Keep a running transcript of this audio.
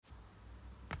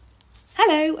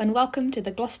Hello and welcome to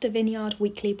the Gloucester Vineyard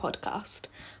Weekly Podcast.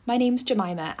 My name's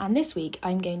Jemima and this week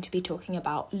I'm going to be talking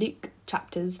about Luke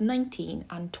chapters 19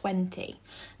 and 20.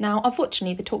 Now,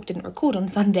 unfortunately, the talk didn't record on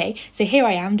Sunday, so here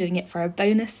I am doing it for a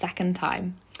bonus second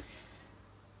time.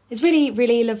 It's really,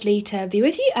 really lovely to be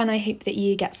with you and I hope that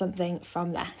you get something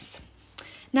from this.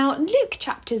 Now, Luke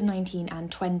chapters 19 and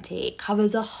 20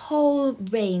 covers a whole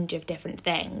range of different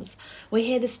things. We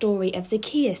hear the story of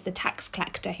Zacchaeus, the tax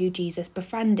collector who Jesus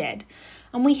befriended,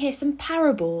 and we hear some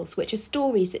parables, which are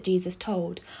stories that Jesus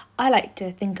told. I like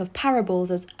to think of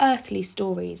parables as earthly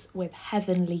stories with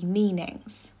heavenly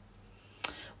meanings.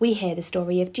 We hear the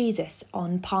story of Jesus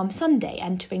on Palm Sunday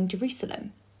entering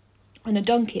Jerusalem. On a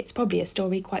donkey, it's probably a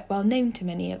story quite well known to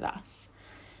many of us.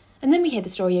 And then we hear the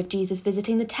story of Jesus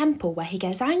visiting the temple where he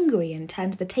gets angry and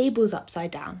turns the tables upside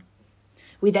down.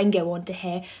 We then go on to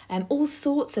hear all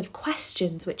sorts of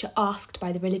questions which are asked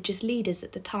by the religious leaders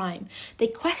at the time. They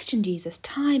question Jesus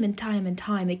time and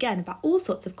time again about all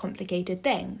sorts of complicated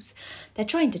things. They're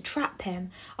trying to trap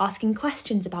him, asking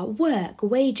questions about work,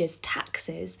 wages,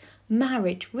 taxes,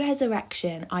 marriage,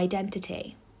 resurrection,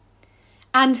 identity.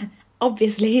 And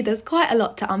obviously, there's quite a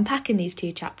lot to unpack in these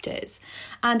two chapters,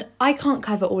 and I can't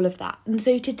cover all of that. And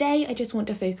so today I just want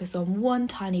to focus on one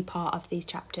tiny part of these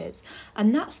chapters,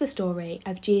 and that's the story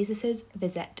of Jesus'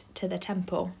 visit to the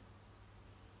temple.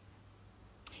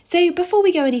 So before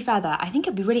we go any further, I think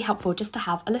it'd be really helpful just to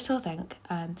have a little think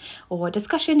or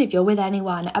discussion, if you're with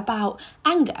anyone, about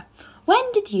anger. When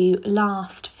did you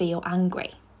last feel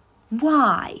angry?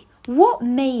 Why? What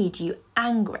made you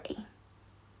angry?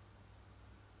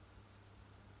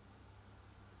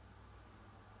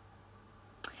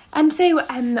 And so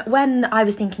when I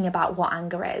was thinking about what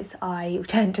anger is, I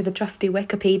turned to the trusty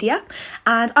Wikipedia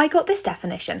and I got this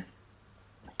definition.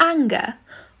 Anger,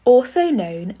 also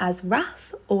known as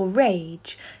wrath or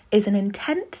rage, is an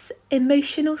intense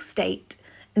emotional state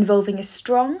involving a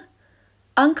strong,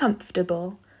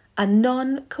 uncomfortable and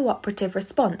non-cooperative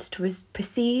response to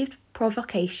perceived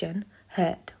provocation,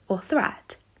 hurt or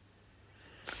threat.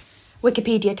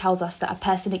 Wikipedia tells us that a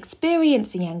person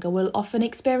experiencing anger will often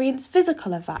experience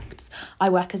physical effects. I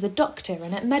work as a doctor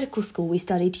and at medical school we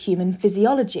studied human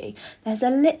physiology. There's a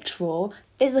literal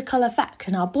physical effect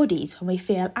in our bodies when we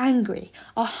feel angry.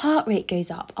 Our heart rate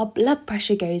goes up, our blood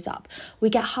pressure goes up,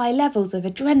 we get high levels of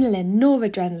adrenaline,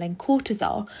 noradrenaline,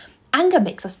 cortisol. Anger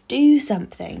makes us do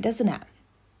something, doesn't it?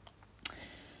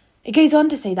 It goes on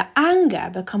to say that anger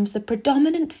becomes the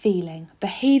predominant feeling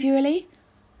behaviourally,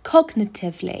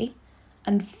 cognitively,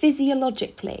 and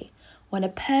physiologically when a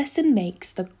person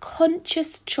makes the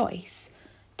conscious choice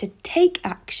to take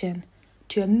action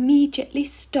to immediately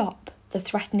stop the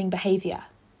threatening behaviour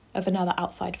of another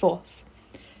outside force.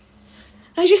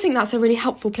 I just think that's a really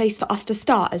helpful place for us to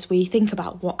start as we think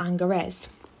about what anger is.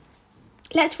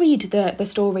 Let's read the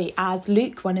story as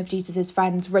Luke, one of Jesus'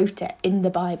 friends, wrote it in the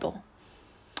Bible.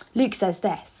 Luke says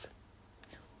this: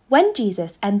 When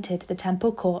Jesus entered the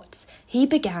temple courts, he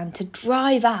began to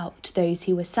drive out those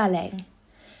who were selling.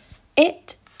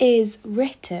 "It is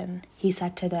written," he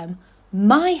said to them,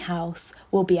 "My house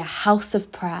will be a house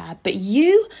of prayer, but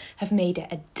you have made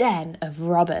it a den of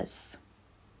robbers."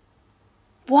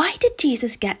 Why did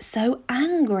Jesus get so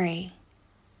angry?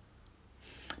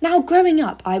 Now, growing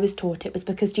up, I was taught it was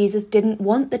because Jesus didn't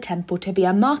want the temple to be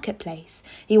a marketplace.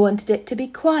 He wanted it to be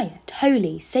quiet,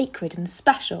 holy, sacred and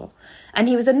special. And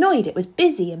he was annoyed it was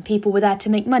busy and people were there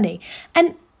to make money.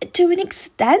 And to an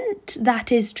extent,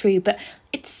 that is true, but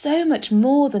it's so much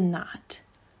more than that.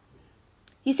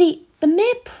 You see, the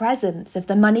mere presence of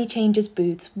the money changers'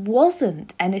 booths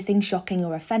wasn't anything shocking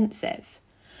or offensive.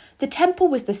 The temple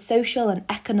was the social and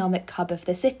economic hub of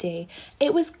the city.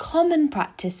 It was common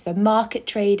practice for market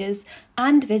traders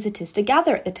and visitors to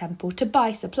gather at the temple to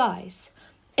buy supplies.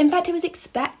 In fact, it was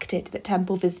expected that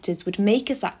temple visitors would make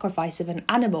a sacrifice of an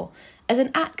animal as an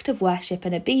act of worship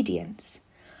and obedience.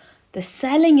 The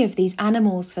selling of these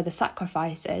animals for the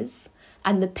sacrifices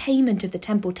and the payment of the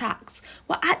temple tax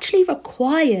were actually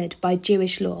required by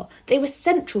Jewish law. They were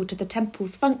central to the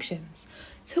temple's functions.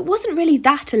 So it wasn't really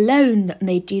that alone that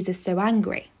made Jesus so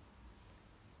angry.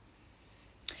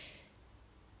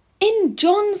 In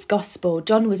John's Gospel,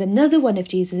 John was another one of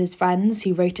Jesus' friends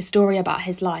who wrote a story about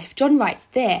his life. John writes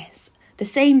this, the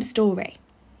same story.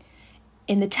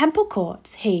 In the temple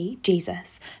courts, he,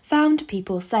 Jesus, found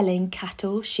people selling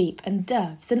cattle, sheep and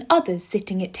doves, and others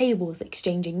sitting at tables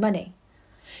exchanging money.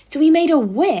 So he made a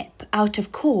whip out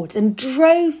of cords and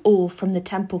drove all from the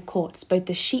temple courts, both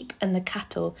the sheep and the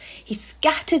cattle. He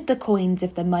scattered the coins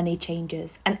of the money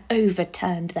changers and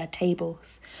overturned their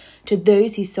tables. To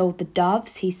those who sold the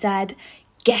doves, he said,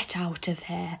 Get out of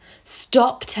here.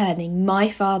 Stop turning my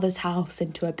Father's house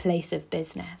into a place of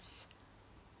business.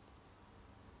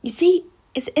 You see,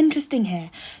 it's interesting here.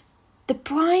 The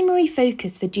primary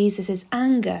focus for Jesus'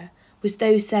 anger was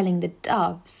those selling the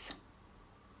doves.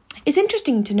 It's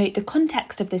interesting to note the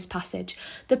context of this passage.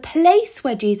 The place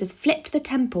where Jesus flipped the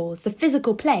temples, the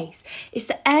physical place, is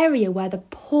the area where the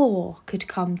poor could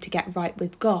come to get right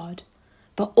with God.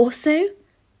 But also,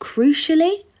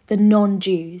 crucially, the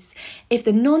non-Jews. If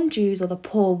the non-Jews or the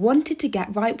poor wanted to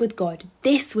get right with God,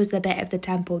 this was the bit of the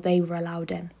temple they were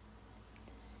allowed in.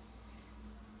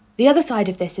 The other side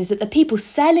of this is that the people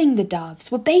selling the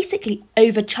doves were basically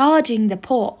overcharging the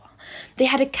poor. They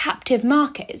had a captive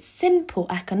market. It's simple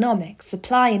economics,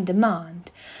 supply and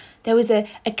demand. There was a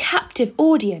captive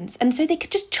audience, and so they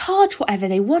could just charge whatever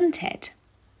they wanted.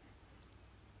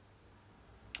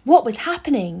 What was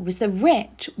happening was the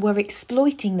rich were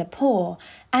exploiting the poor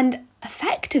and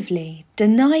effectively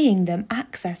denying them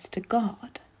access to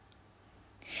God.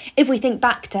 If we think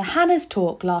back to Hannah's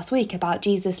talk last week about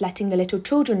Jesus letting the little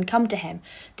children come to him,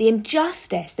 the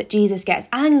injustice that Jesus gets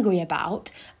angry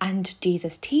about and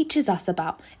Jesus teaches us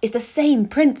about is the same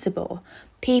principle,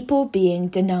 people being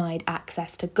denied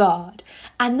access to God.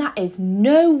 And that is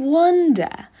no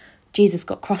wonder Jesus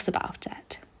got cross about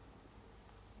it.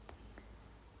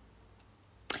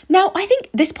 Now, I think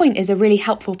this point is a really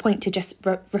helpful point to just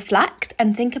reflect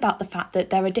and think about the fact that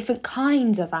there are different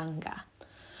kinds of anger.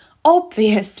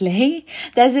 Obviously,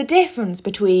 there's a difference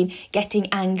between getting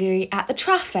angry at the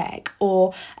traffic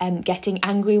or getting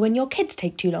angry when your kids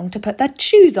take too long to put their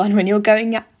shoes on when you're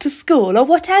going out to school, or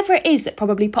whatever it is that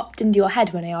probably popped into your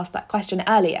head when I asked that question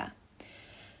earlier.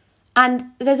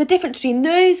 And there's a difference between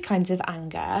those kinds of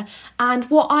anger and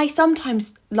what I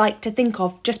sometimes like to think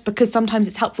of, just because sometimes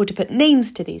it's helpful to put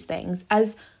names to these things,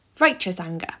 as righteous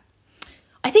anger.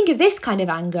 I think of this kind of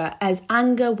anger as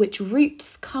anger which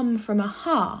roots come from a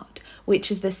heart which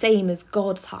is the same as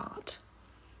God's heart.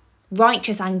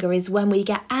 Righteous anger is when we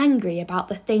get angry about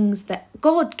the things that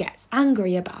God gets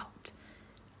angry about.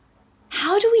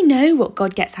 How do we know what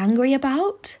God gets angry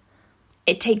about?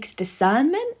 It takes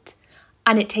discernment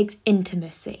and it takes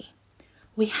intimacy.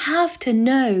 We have to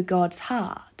know God's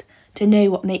heart to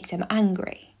know what makes him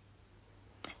angry.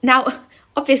 Now,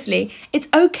 obviously, it's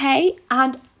okay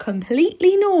and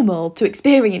completely normal to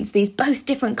experience these both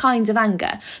different kinds of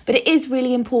anger, but it is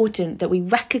really important that we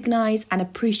recognise and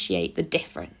appreciate the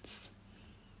difference.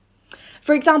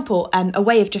 For example, a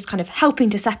way of just kind of helping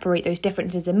to separate those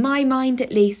differences, in my mind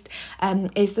at least,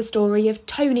 is the story of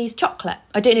Tony's Chocolate.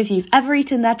 I don't know if you've ever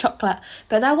eaten their chocolate,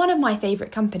 but they're one of my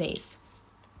favourite companies.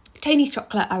 Tony's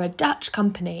Chocolate are a Dutch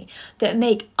company that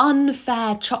make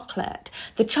unfair chocolate.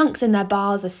 The chunks in their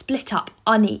bars are split up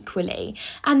unequally,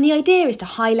 and the idea is to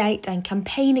highlight and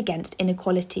campaign against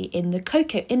inequality in the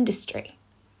cocoa industry.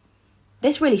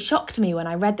 This really shocked me when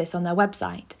I read this on their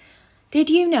website. Did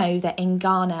you know that in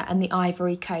Ghana and the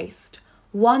Ivory Coast,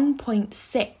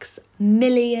 1.6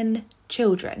 million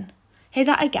children, hear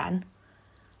that again,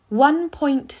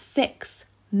 1.6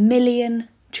 million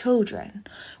children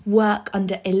work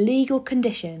under illegal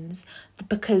conditions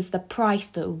because the price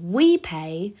that we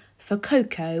pay for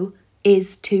cocoa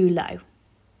is too low?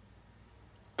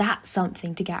 That's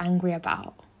something to get angry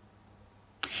about.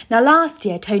 Now, last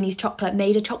year, Tony's Chocolate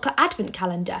made a chocolate advent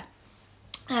calendar,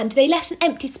 and they left an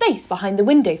empty space behind the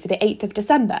window for the 8th of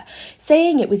December,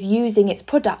 saying it was using its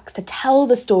products to tell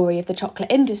the story of the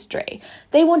chocolate industry.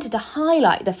 They wanted to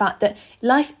highlight the fact that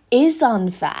life is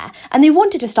unfair, and they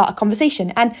wanted to start a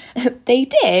conversation, and they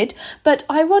did, but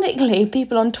ironically,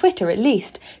 people on Twitter at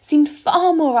least seemed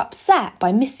far more upset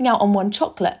by missing out on one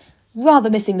chocolate, rather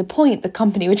missing the point the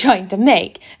company were trying to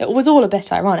make. It was all a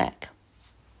bit ironic.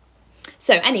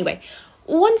 So anyway,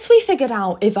 once we figured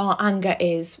out if our anger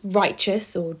is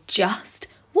righteous or just,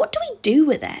 what do we do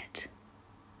with it?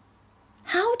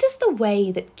 How does the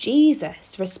way that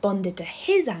Jesus responded to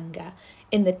his anger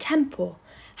in the temple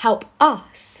help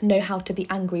us know how to be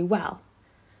angry well?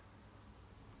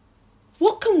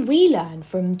 What can we learn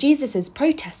from Jesus'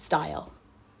 protest style?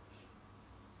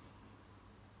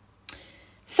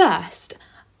 First,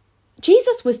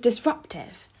 Jesus was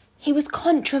disruptive. He was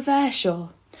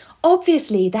controversial.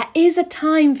 Obviously, there is a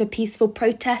time for peaceful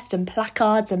protest and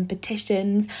placards and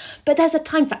petitions, but there's a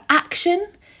time for action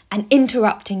and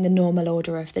interrupting the normal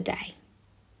order of the day.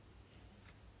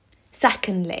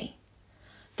 Secondly,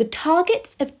 the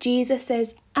targets of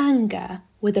Jesus' anger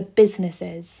were the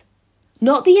businesses,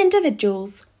 not the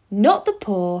individuals, not the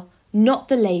poor, not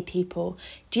the lay people.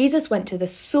 Jesus went to the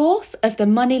source of the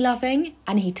money-loving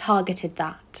and he targeted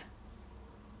that.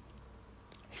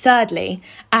 Thirdly,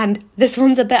 and this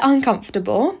one's a bit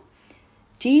uncomfortable,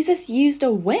 Jesus used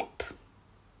a whip.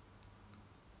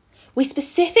 We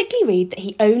specifically read that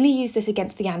he only used this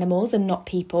against the animals and not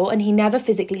people, and he never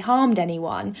physically harmed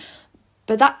anyone.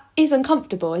 But that is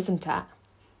uncomfortable, isn't it?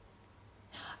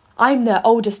 I'm the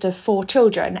oldest of 4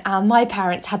 children, and my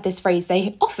parents had this phrase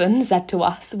they often said to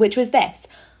us, which was this: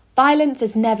 violence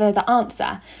is never the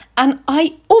answer. And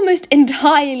I almost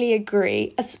entirely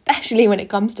agree, especially when it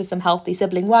comes to some healthy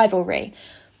sibling rivalry.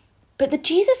 But the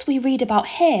Jesus we read about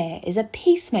here is a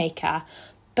peacemaker,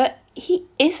 but he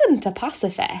isn't a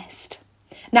pacifist.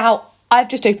 Now, I've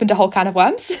just opened a whole can of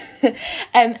worms,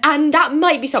 and that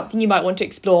might be something you might want to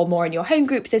explore more in your home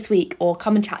groups this week, or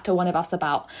come and chat to one of us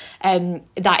about.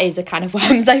 That is a can of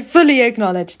worms, I fully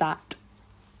acknowledge that.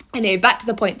 Anyway, back to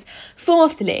the point.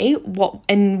 Fourthly,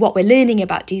 what we're learning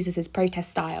about Jesus's protest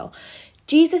style,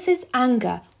 Jesus's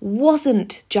anger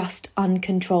wasn't just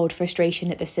uncontrolled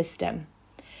frustration at the system.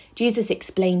 Jesus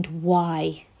explained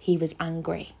why he was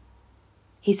angry.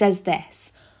 He says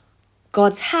this: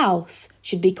 God's house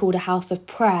should be called a house of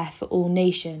prayer for all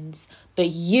nations, but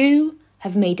you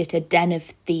have made it a den of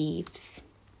thieves.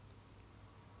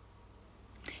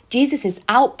 Jesus'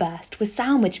 outburst was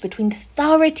sandwiched between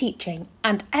thorough teaching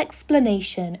and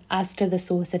explanation as to the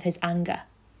source of his anger.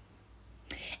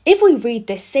 If we read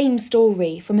this same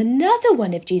story from another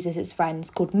one of Jesus' friends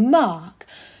called Mark,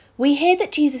 we hear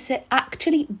that Jesus had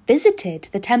actually visited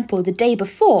the temple the day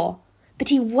before, but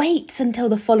he waits until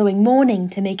the following morning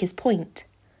to make his point.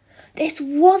 This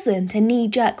wasn't a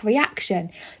knee-jerk reaction.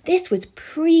 This was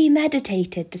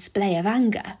premeditated display of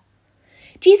anger.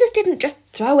 Jesus didn't just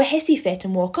throw a hissy fit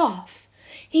and walk off.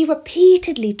 He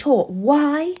repeatedly taught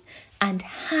why and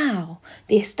how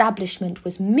the establishment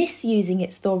was misusing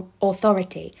its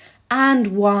authority, and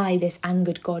why this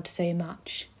angered God so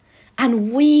much.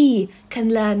 And we can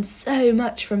learn so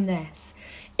much from this.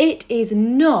 It is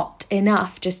not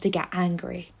enough just to get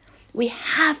angry. We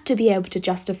have to be able to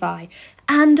justify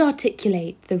and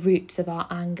articulate the roots of our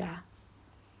anger.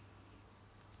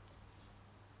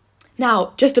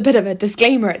 Now, just a bit of a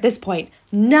disclaimer at this point.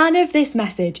 None of this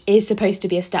message is supposed to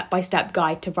be a step-by-step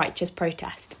guide to righteous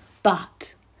protest.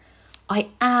 But I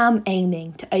am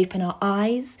aiming to open our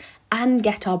eyes and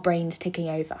get our brains ticking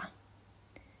over.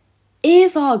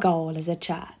 If our goal as a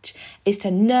church is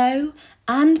to know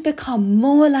and become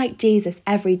more like Jesus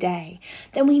every day,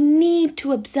 then we need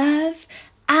to observe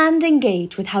and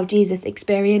engage with how Jesus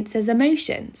experiences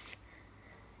emotions.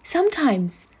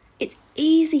 Sometimes it's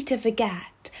easy to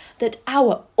forget that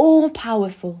our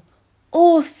all-powerful,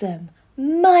 awesome,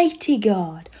 mighty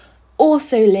God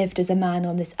also lived as a man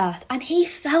on this earth, and he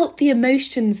felt the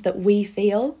emotions that we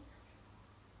feel.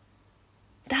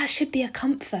 That should be a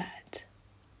comfort.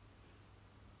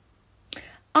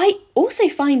 I also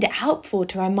find it helpful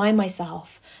to remind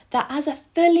myself that as a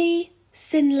fully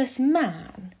sinless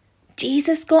man,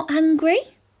 Jesus got angry.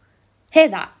 Hear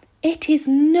that? It is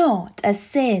not a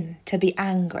sin to be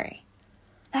angry.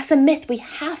 That's a myth we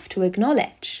have to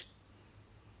acknowledge.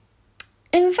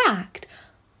 In fact,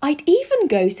 I'd even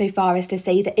go so far as to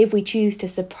say that if we choose to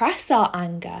suppress our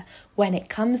anger when it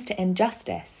comes to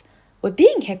injustice, we're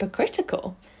being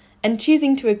hypocritical and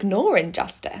choosing to ignore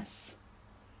injustice.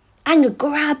 Anger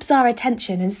grabs our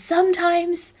attention, and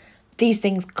sometimes these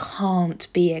things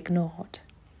can't be ignored.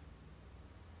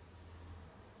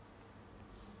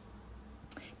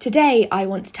 Today, I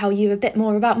want to tell you a bit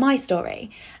more about my story,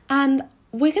 and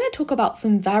we're going to talk about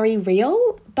some very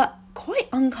real but quite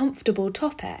uncomfortable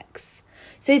topics.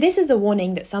 So this is a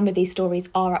warning that some of these stories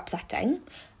are upsetting,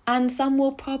 and some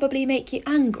will probably make you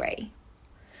angry.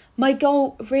 My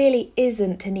goal really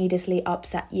isn't to needlessly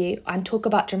upset you and talk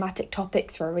about dramatic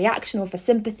topics for a reaction or for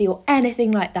sympathy or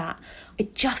anything like that. I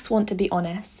just want to be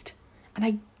honest, and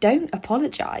I don't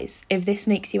apologise if this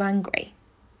makes you angry.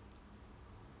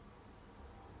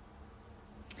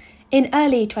 In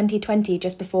early 2020,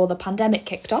 just before the pandemic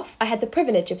kicked off, I had the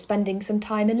privilege of spending some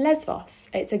time in Lesvos.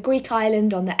 It's a Greek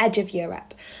island on the edge of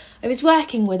Europe. I was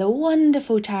working with a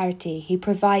wonderful charity who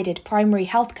provided primary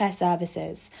healthcare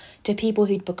services to people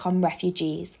who'd become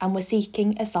refugees and were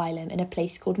seeking asylum in a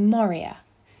place called Moria.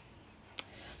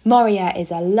 Moria is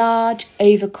a large,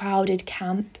 overcrowded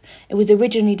camp. It was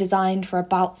originally designed for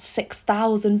about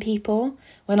 6,000 people.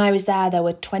 When I was there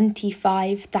were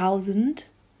 25,000.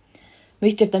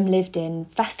 Most of them lived in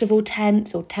festival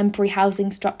tents or temporary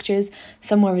housing structures.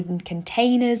 Some were in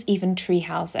containers, even tree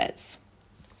houses.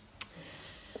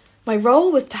 My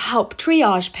role was to help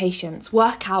triage patients,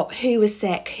 work out who was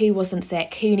sick, who wasn't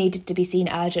sick, who needed to be seen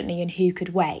urgently and who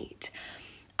could wait.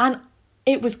 And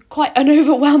it was quite an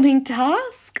overwhelming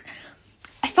task.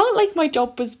 I felt like my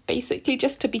job was basically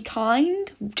just to be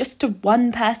kind, just to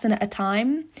one person at a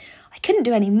time. I couldn't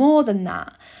do any more than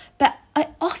that, but I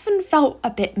often felt a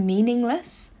bit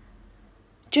meaningless,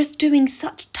 just doing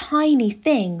such tiny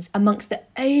things amongst the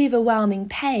overwhelming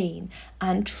pain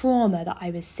and trauma that I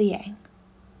was seeing.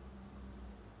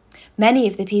 Many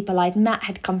of the people I'd met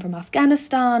had come from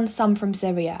Afghanistan, some from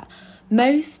Syria.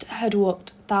 Most had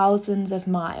walked thousands of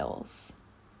miles.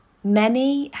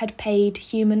 Many had paid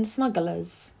human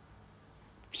smugglers,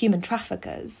 human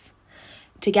traffickers,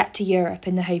 to get to Europe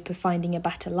in the hope of finding a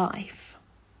better life.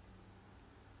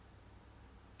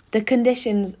 The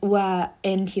conditions were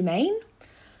inhumane.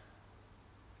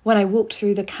 When I walked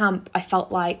through the camp, I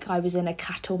felt like I was in a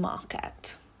cattle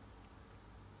market.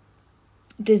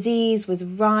 Disease was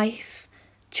rife.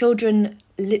 Children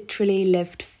literally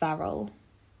lived feral.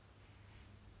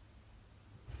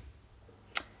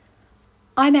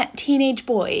 I met teenage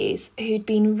boys who'd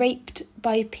been raped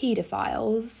by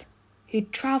paedophiles,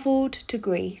 who'd travelled to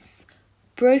Greece,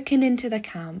 broken into the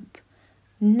camp,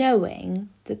 knowing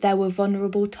that there were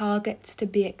vulnerable targets to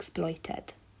be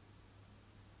exploited.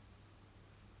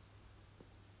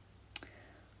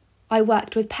 I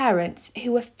worked with parents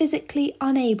who were physically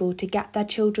unable to get their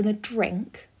children a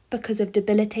drink because of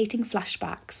debilitating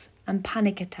flashbacks and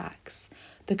panic attacks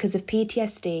because of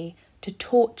PTSD to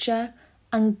torture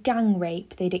and gang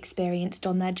rape they'd experienced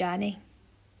on their journey.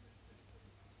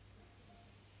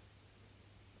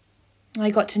 I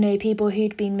got to know people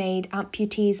who'd been made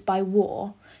amputees by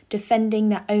war, defending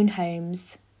their own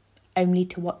homes, only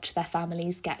to watch their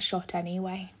families get shot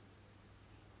anyway.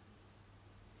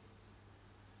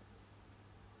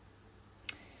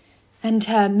 And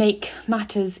to make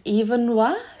matters even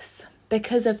worse,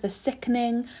 because of the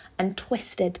sickening and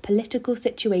twisted political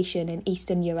situation in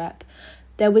Eastern Europe,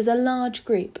 there was a large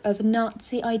group of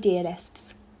Nazi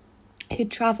idealists who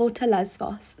travelled to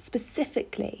Lesvos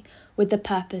specifically with the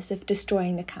purpose of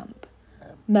destroying the camp,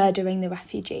 murdering the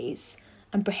refugees,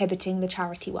 and prohibiting the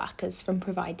charity workers from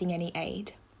providing any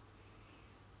aid.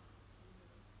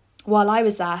 While I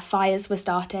was there, fires were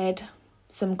started,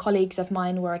 some colleagues of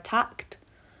mine were attacked,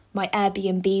 my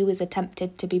Airbnb was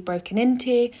attempted to be broken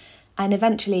into, and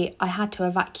eventually I had to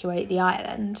evacuate the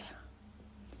island.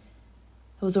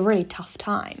 It was a really tough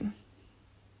time.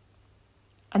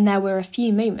 And there were a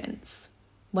few moments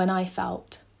when I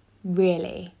felt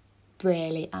really,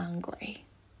 really angry.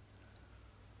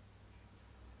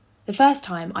 The first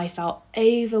time I felt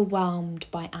overwhelmed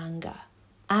by anger,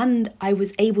 and I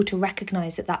was able to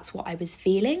recognise that that's what I was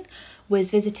feeling, was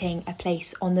visiting a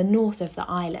place on the north of the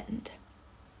island.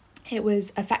 It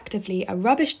was effectively a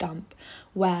rubbish dump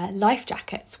where life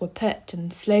jackets were put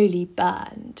and slowly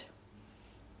burned.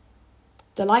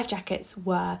 The life jackets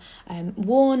were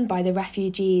worn by the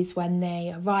refugees when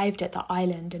they arrived at the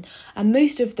island, and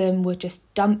most of them were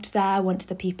just dumped there once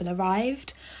the people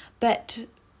arrived. But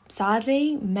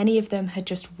sadly, many of them had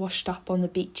just washed up on the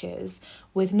beaches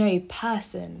with no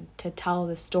person to tell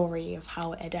the story of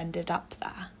how it had ended up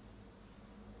there.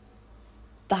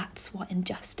 That's what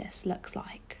injustice looks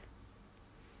like.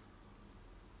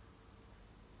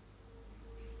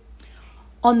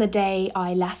 On the day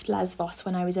I left Lesvos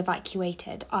when I was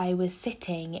evacuated, I was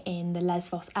sitting in the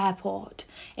Lesvos airport.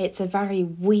 It's a very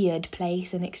weird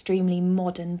place, an extremely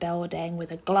modern building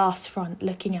with a glass front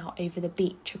looking out over the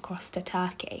beach across to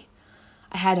Turkey.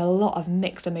 I had a lot of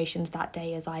mixed emotions that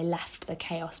day as I left the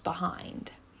chaos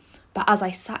behind. But as I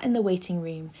sat in the waiting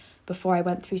room before I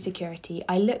went through security,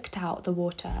 I looked out the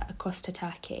water across to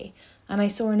Turkey and I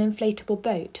saw an inflatable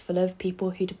boat full of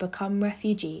people who'd become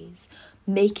refugees,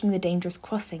 making the dangerous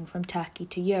crossing from Turkey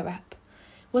to Europe.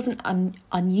 It wasn't an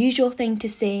unusual thing to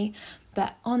see,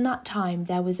 but on that time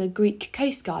there was a Greek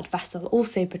Coast Guard vessel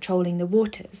also patrolling the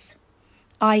waters.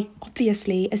 I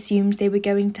obviously assumed they were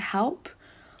going to help,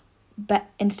 but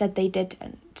instead they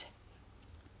didn't.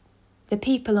 The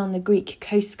people on the Greek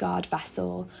Coast Guard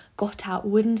vessel got out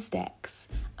wooden sticks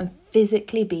and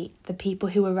physically beat the people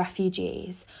who were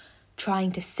refugees,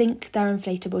 trying to sink their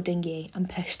inflatable dinghy and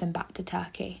push them back to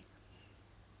Turkey.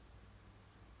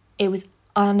 It was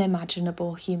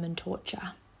unimaginable human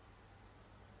torture.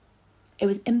 It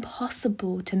was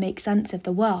impossible to make sense of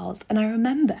the world, and I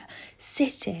remember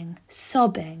sitting,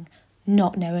 sobbing,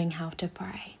 not knowing how to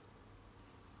pray.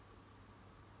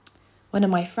 One of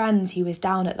my friends who was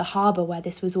down at the harbour where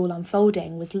this was all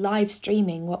unfolding was live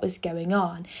streaming what was going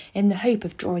on in the hope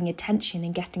of drawing attention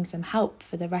and getting some help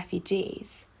for the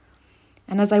refugees.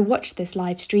 And as I watched this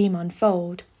live stream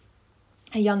unfold,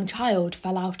 a young child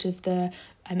fell out of the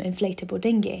inflatable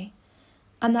dinghy,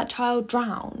 and that child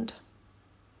drowned,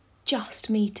 just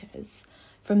meters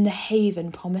from the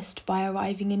haven promised by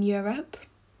arriving in Europe.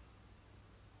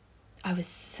 I was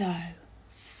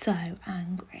so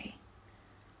angry.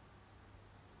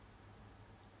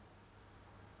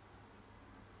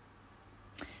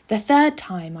 The third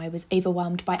time I was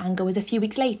overwhelmed by anger was a few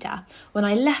weeks later. When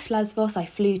I left Lesbos, I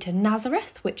flew to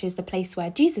Nazareth, which is the place where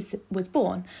Jesus was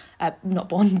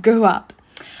grew up.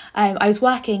 I was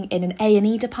working in an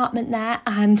A&E department there,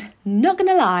 and not going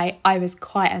to lie, I was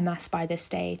quite a mess by this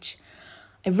stage.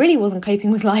 I really wasn't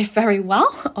coping with life very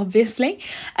well, obviously,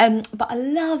 but a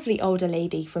lovely older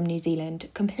lady from New Zealand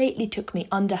completely took me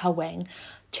under her wing.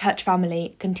 Church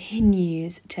family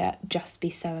continues to just be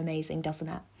so amazing, doesn't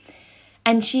it?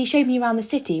 And she showed me around the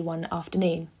city one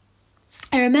afternoon.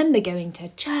 I remember going to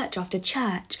church after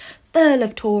church, full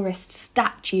of tourists,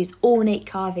 statues, ornate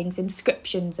carvings,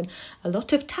 inscriptions, and a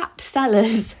lot of tapped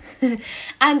cellars.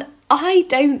 And I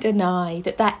don't deny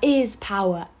that there is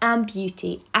power and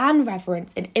beauty and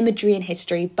reverence in imagery and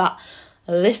history, but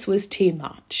this was too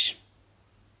much.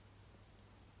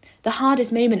 The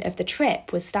hardest moment of the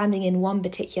trip was standing in one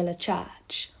particular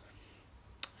church.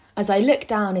 As I looked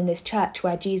down in this church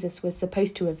where Jesus was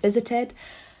supposed to have visited,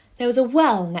 there was a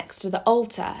well next to the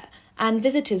altar, and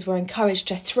visitors were encouraged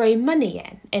to throw money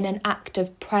in an act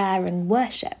of prayer and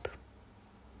worship.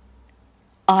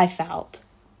 I felt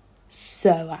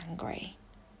so angry.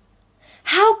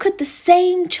 How could the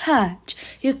same church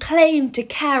who claimed to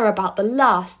care about the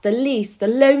last, the least, the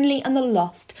lonely and the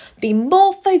lost be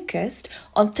more focused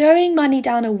on throwing money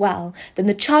down a well than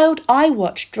the child I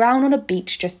watched drown on a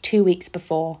beach just 2 weeks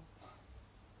before?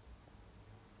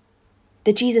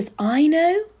 The Jesus I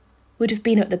know would have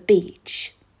been at the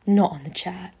beach, not on the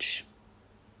church.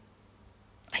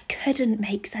 I couldn't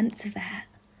make sense of it,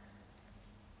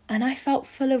 and I felt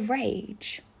full of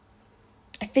rage.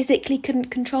 I physically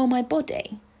couldn't control my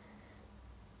body.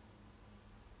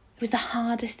 It was the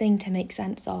hardest thing to make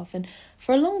sense of, and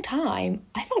for a long time,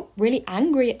 I felt really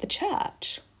angry at the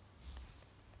church.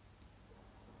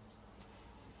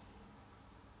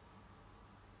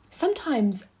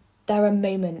 Sometimes there are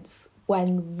moments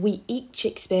when we each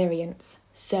experience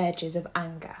surges of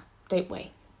anger, don't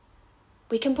we?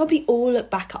 We can probably all look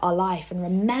back at our life and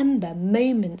remember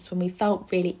moments when we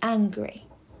felt really angry.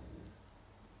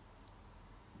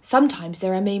 Sometimes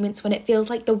there are moments when it feels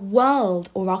like the world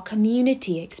or our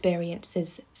community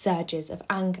experiences surges of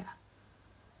anger.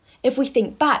 If we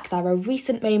think back, there are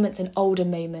recent moments and older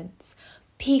moments,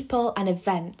 people and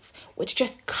events which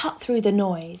just cut through the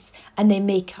noise and they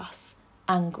make us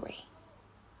angry.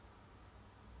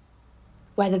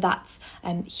 Whether that's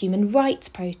human rights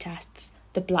protests,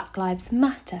 the Black Lives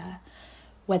Matter,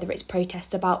 whether it's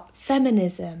protests about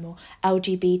feminism or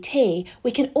LGBT,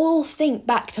 we can all think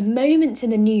back to moments in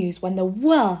the news when the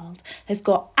world has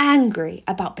got angry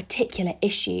about particular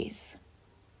issues.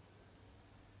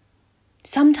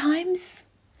 Sometimes,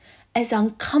 as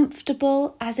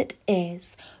uncomfortable as it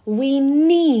is, we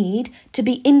need to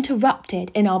be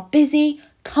interrupted in our busy,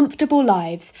 comfortable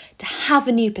lives to have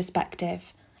a new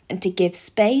perspective and to give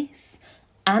space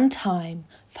and time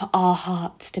for our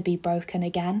hearts to be broken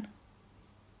again.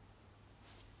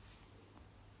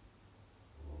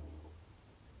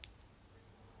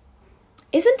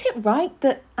 Isn't it right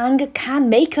that anger can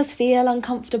make us feel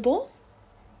uncomfortable?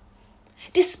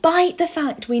 Despite the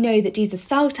fact we know that Jesus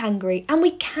felt angry, and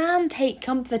we can take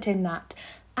comfort in that,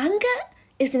 anger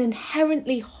is an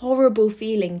inherently horrible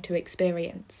feeling to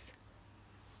experience.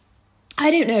 I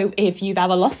don't know if you've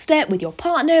ever lost it with your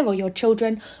partner or your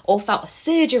children, or felt a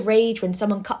surge of rage when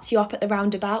someone cuts you up at the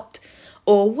roundabout,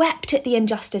 or wept at the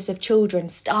injustice of children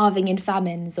starving in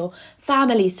famines, or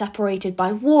families separated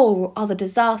by war or other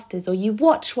disasters, or you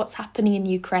watch what's happening in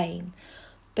Ukraine.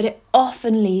 But it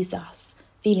often leaves us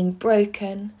feeling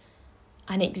broken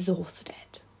and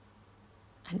exhausted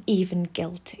and even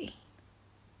guilty.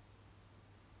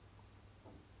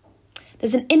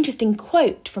 There's an interesting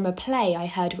quote from a play I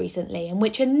heard recently in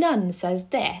which a nun says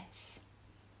this: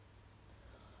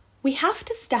 "We have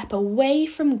to step away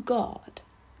from God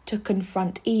to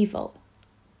confront evil.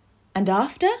 And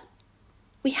after,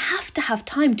 we have to have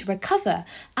time to recover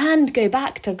and go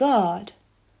back to God."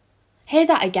 Hear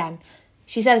that again.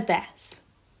 She says this: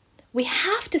 we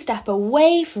have to step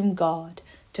away from God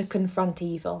to confront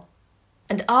evil.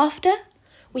 And after,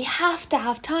 we have to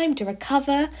have time to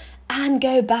recover and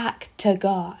go back to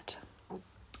God.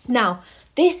 Now,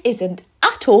 this isn't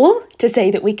at all to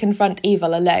say that we confront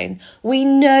evil alone. We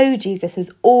know Jesus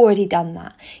has already done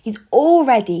that. He's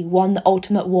already won the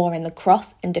ultimate war in the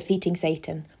cross in defeating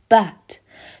Satan. But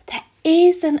there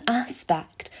is an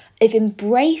aspect of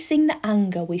embracing the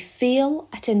anger we feel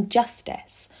at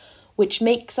injustice, which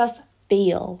makes us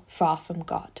feel far from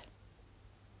God.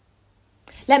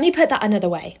 Let me put that another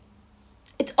way.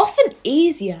 It's often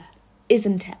easier,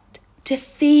 isn't it, to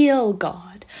feel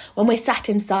God when we're sat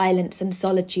in silence and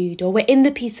solitude, or we're in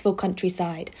the peaceful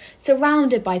countryside,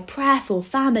 surrounded by prayerful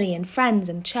family and friends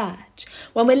and church,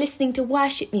 when we're listening to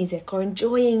worship music or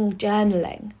enjoying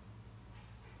journaling.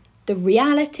 The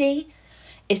reality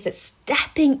is that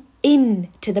stepping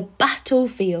into the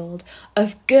battlefield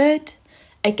of good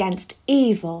against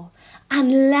evil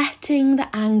and letting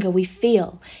the anger we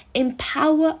feel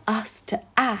empower us to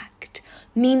act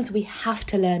means we have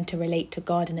to learn to relate to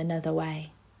God in another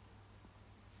way.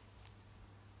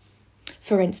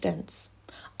 For instance,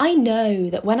 I know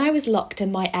that when I was locked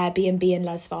in my Airbnb in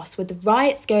Lesvos with the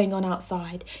riots going on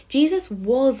outside, Jesus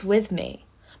was with me.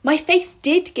 My faith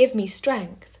did give me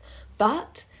strength,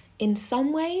 but in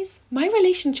some ways, my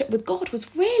relationship with God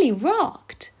was really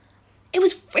rocked. It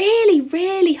was really,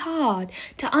 really hard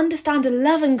to understand a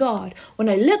loving God when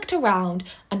I looked around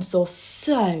and saw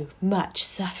so much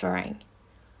suffering.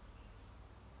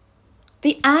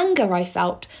 The anger I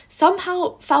felt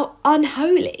somehow felt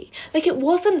unholy, like it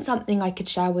wasn't something I could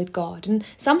share with God, and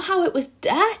somehow it was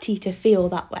dirty to feel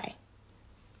that way.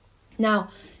 Now,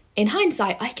 in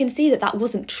hindsight, I can see that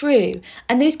wasn't true,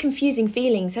 and those confusing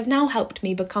feelings have now helped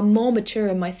me become more mature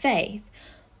in my faith.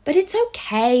 But it's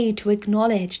okay to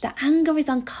acknowledge that anger is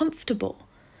uncomfortable,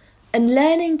 and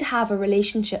learning to have a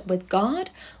relationship with God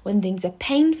when things are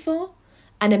painful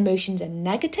and emotions are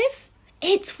negative,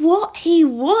 it's what He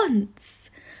wants.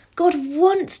 God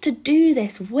wants to do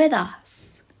this with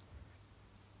us.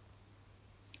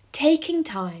 Taking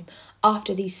time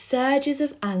after these surges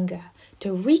of anger to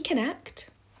reconnect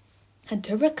and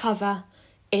to recover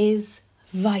is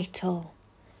vital.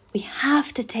 We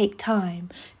have to take time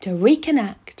to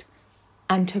reconnect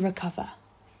and to recover.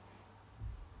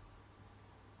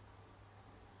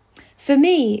 For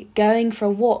me, going for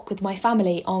a walk with my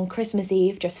family on Christmas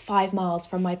Eve, just 5 miles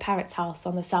from my parents' house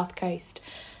on the south coast,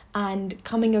 and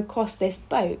coming across this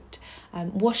boat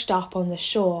washed up on the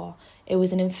shore, it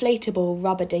was an inflatable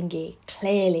rubber dinghy,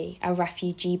 clearly a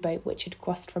refugee boat which had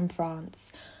crossed from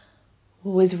France,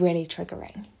 was really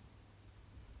triggering.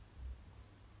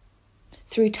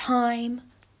 Through time,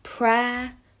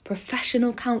 prayer,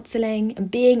 professional counselling, and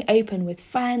being open with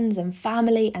friends and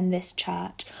family and this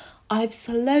church, I've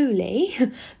slowly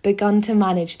begun to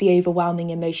manage the overwhelming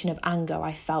emotion of anger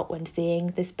I felt when seeing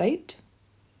this boat.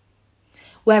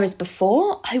 Whereas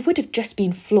before, I would have just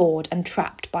been floored and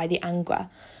trapped by the anger.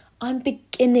 I'm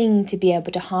beginning to be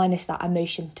able to harness that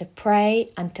emotion to pray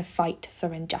and to fight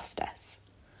for injustice.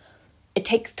 It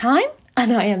takes time,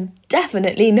 and I am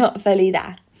definitely not fully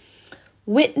there.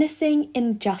 Witnessing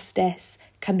injustice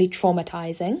can be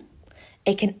traumatising.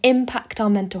 It can impact our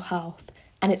mental health.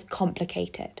 And it's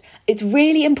complicated. It's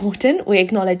really important we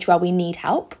acknowledge where we need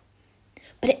help,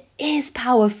 but it is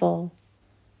powerful.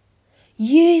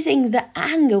 Using the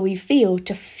anger we feel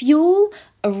to fuel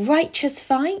a righteous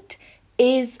fight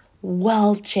is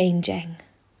world-changing.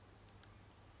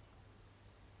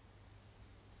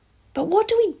 But what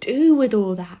do we do with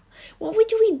all that? What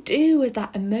do we do with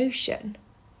that emotion?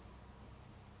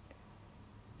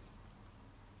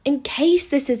 In case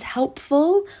this is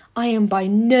helpful, I am by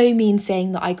no means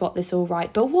saying that I got this all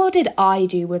right, but what did I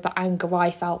do with the anger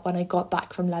I felt when I got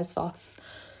back from Lesvos?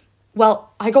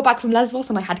 Well, I got back from Lesvos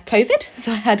and I had COVID,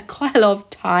 so I had quite a lot of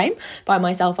time by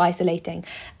myself isolating.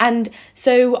 And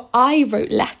so I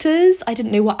wrote letters. I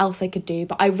didn't know what else I could do,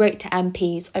 but I wrote to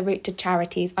MPs, I wrote to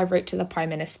charities, I wrote to the Prime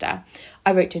Minister.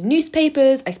 I wrote to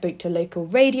newspapers, I spoke to local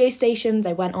radio stations,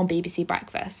 I went on BBC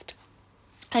Breakfast.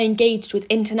 I engaged with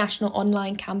international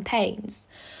online campaigns.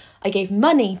 I gave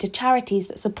money to charities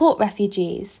that support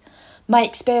refugees. My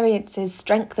experiences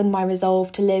strengthened my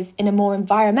resolve to live in a more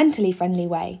environmentally friendly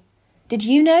way. Did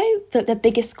you know that the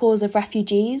biggest cause of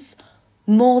refugees,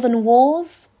 more than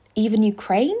wars, even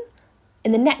Ukraine,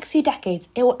 in the next few decades,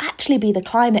 it will actually be the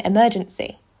climate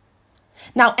emergency?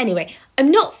 Now, anyway,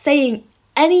 I'm not saying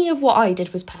any of what I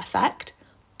did was perfect,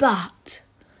 but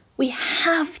we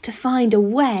have to find a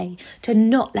way to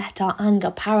not let our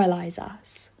anger paralyse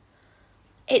us.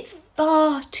 It's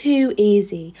far too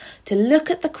easy to look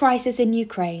at the crisis in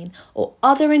Ukraine or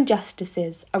other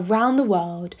injustices around the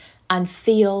world and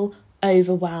feel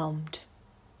overwhelmed.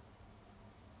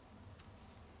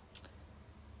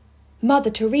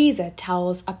 Mother Teresa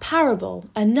tells a parable,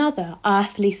 another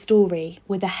earthly story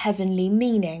with a heavenly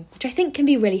meaning, which I think can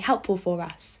be really helpful for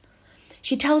us.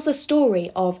 She tells the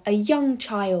story of a young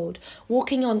child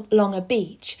walking along a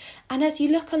beach, and as you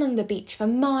look along the beach for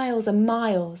miles and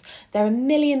miles, there are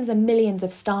millions and millions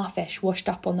of starfish washed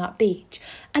up on that beach,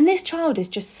 and this child is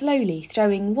just slowly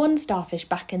throwing one starfish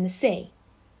back in the sea.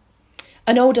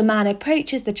 An older man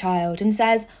approaches the child and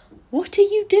says, "What are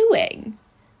you doing?"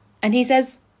 And he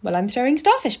says, Well, I'm throwing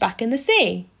starfish back in the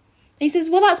sea. He says,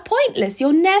 well, that's pointless.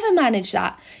 You'll never manage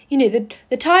that. You know,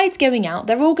 the tide's going out.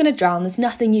 They're all going to drown. There's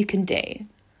nothing you can do.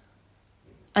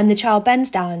 And the child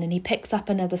bends down and he picks up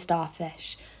another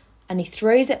starfish and he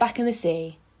throws it back in the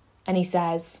sea and he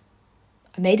says,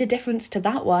 I made a difference to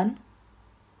that one.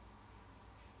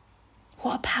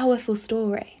 What a powerful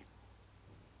story.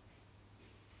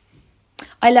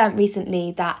 I learnt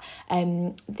recently that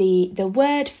the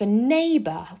word for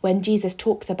neighbour, when Jesus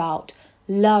talks about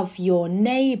love your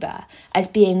neighbour as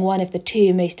being one of the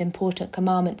two most important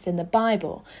commandments in the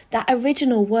Bible, that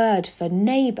original word for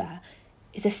neighbour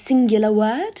is a singular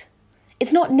word.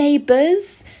 It's not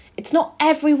neighbours, it's not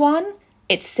everyone,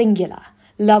 it's singular.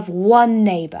 Love one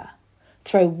neighbour.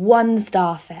 Throw one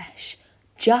starfish.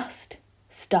 Just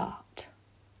start.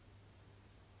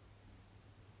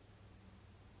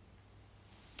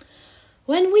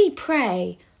 When we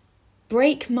pray,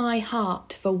 break my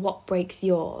heart for what breaks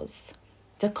yours.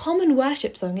 It's a common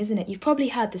worship song, isn't it? You've probably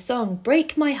heard the song,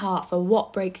 break my heart for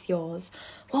what breaks yours.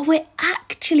 What we're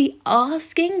actually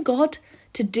asking God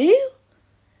to do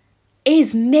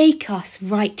is make us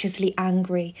righteously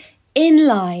angry, in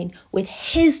line with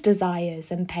his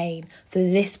desires and pain for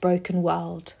this broken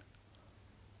world.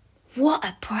 What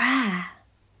a prayer.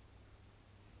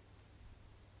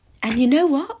 And you know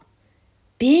what?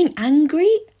 Being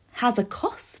angry has a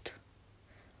cost.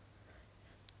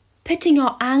 Putting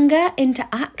our anger into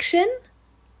action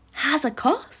has a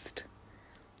cost.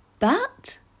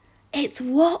 But it's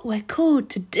what we're called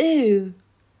to do.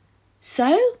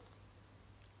 So,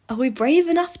 are we brave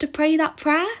enough to pray that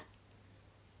prayer?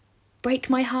 Break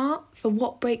my heart for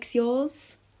what breaks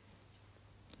yours.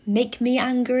 Make me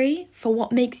angry for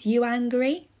what makes you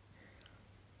angry.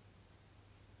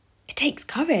 It takes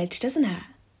courage, doesn't it?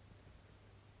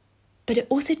 But it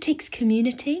also takes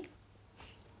community.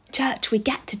 Church, we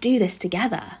get to do this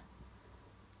together.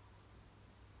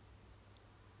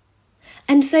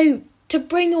 And so, to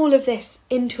bring all of this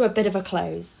into a bit of a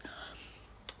close,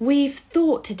 we've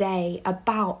thought today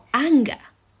about anger.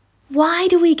 Why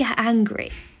do we get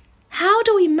angry? How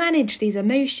do we manage these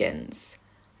emotions?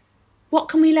 What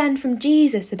can we learn from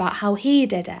Jesus about how he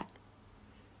did it?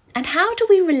 And how do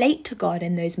we relate to God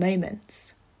in those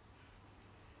moments?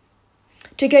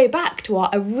 To go back to our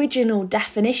original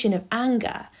definition of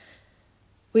anger,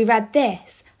 we read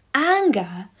this: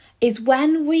 anger is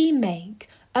when we make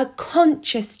a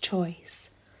conscious choice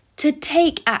to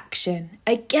take action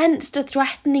against a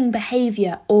threatening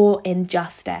behaviour or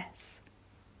injustice.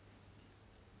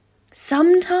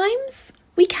 Sometimes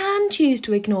we can choose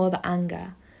to ignore the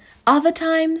anger. Other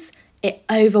times it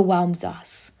overwhelms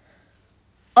us.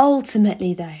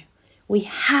 Ultimately, though, we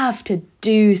have to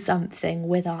do something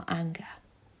with our anger.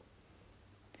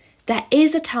 There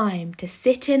is a time to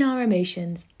sit in our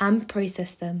emotions and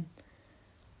process them.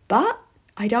 But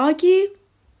I'd argue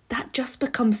that just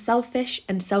becomes selfish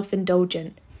and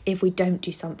self-indulgent if we don't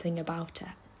do something about it.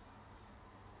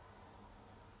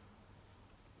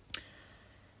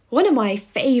 One of my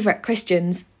favourite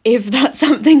Christians, if that's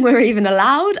something we're even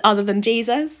allowed other than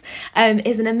Jesus,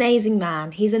 is an amazing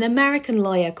man. He's an American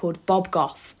lawyer called Bob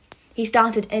Goff. He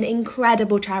started an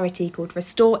incredible charity called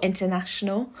Restore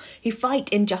International, who fight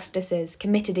injustices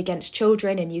committed against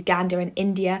children in Uganda and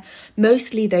India,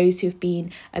 mostly those who've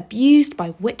been abused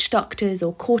by witch doctors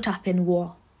or caught up in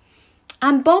war.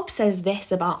 And Bob says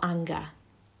this about anger: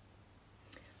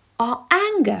 our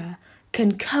anger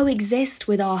can coexist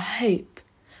with our hope,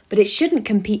 but it shouldn't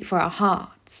compete for our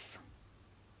hearts.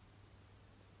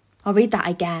 I'll read that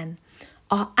again.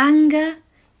 Our anger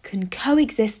can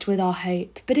coexist with our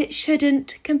hope, but it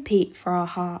shouldn't compete for our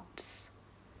hearts.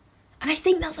 And I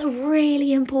think that's a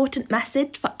really important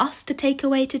message for us to take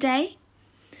away today.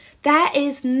 There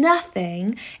is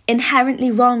nothing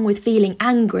inherently wrong with feeling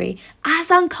angry,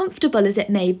 as uncomfortable as it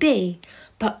may be,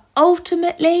 but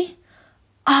ultimately,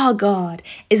 our God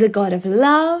is a God of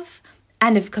love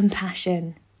and of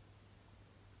compassion.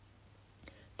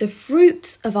 The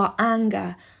fruits of our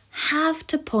anger have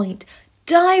to point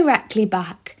directly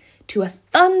back to a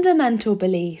fundamental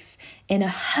belief in a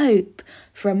hope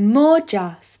for a more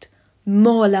just,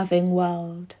 more loving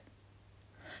world.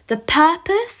 The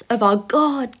purpose of our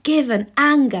God-given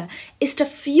anger is to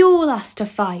fuel us to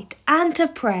fight and to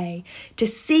pray, to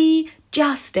see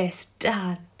justice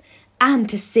done and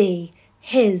to see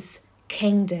his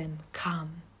kingdom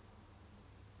come.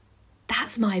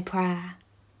 That's my prayer.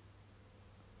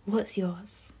 What's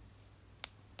yours?